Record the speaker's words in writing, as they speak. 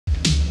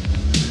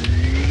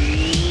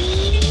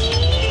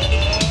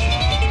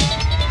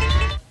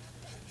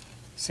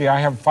See, I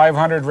have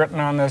 500 written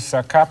on this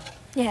cup.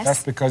 Yes.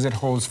 That's because it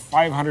holds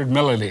 500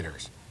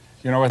 milliliters.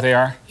 You know what they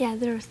are? Yeah,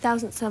 they're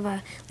thousandths of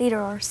a liter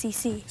or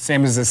cc.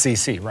 Same as the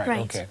cc, right? Right.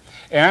 Okay.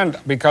 And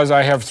because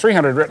I have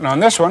 300 written on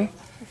this one,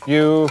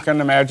 you can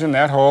imagine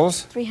that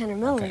holds 300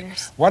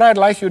 milliliters. Okay. What I'd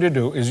like you to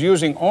do is,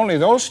 using only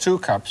those two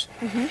cups,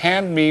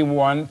 hand me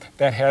one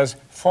that has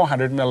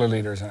 400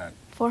 milliliters in it.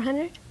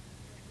 400?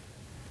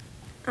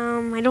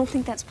 I don't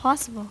think that's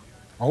possible.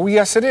 Oh,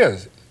 yes, it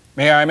is.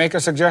 May I make a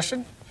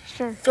suggestion?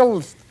 Sure.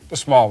 Fill the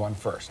small one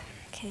first.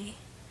 Okay.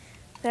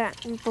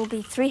 That will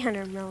be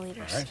 300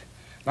 milliliters. All right.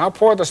 Now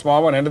pour the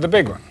small one into the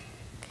big one.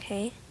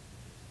 Okay.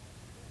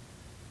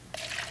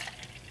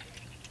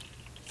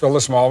 Fill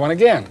the small one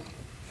again.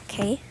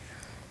 Okay.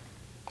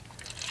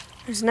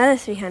 There's another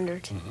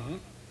 300.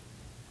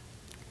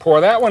 Pour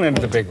that one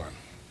into the big one.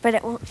 But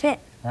it won't fit.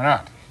 Why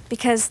not?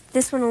 Because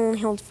this one only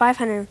holds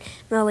 500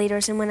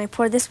 milliliters, and when I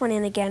pour this one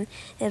in again,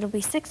 it'll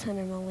be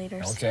 600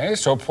 milliliters. Okay,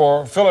 so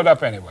fill it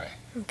up anyway.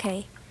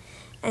 Okay.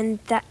 And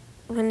that,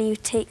 when you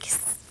take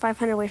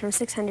 500 away from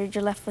 600,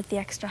 you're left with the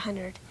extra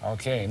 100.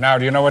 Okay, now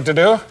do you know what to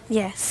do?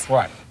 Yes.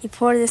 What? You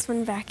pour this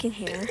one back in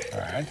here. All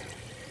right.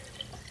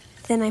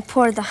 Then I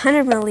pour the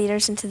 100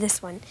 milliliters into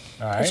this one,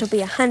 All right. which will be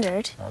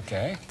 100,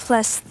 Okay.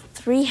 plus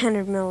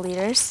 300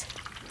 milliliters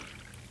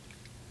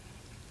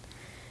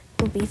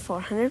will be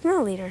 400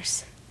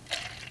 milliliters.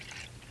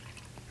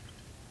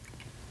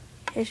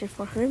 Here's your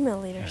 400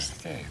 milliliters.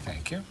 Okay,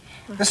 thank you.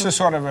 This is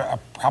sort of a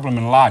problem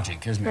in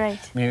logic, isn't it? Right.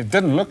 I mean, it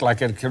didn't look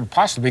like it could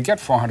possibly get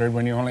 400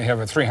 when you only have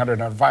a 300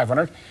 and a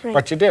 500, Right.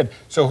 but you did.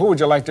 So who would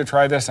you like to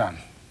try this on?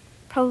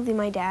 Probably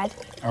my dad.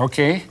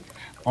 Okay.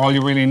 All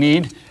you really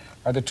need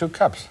are the two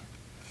cups.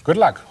 Good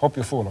luck. Hope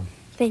you fool them.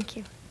 Thank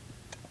you.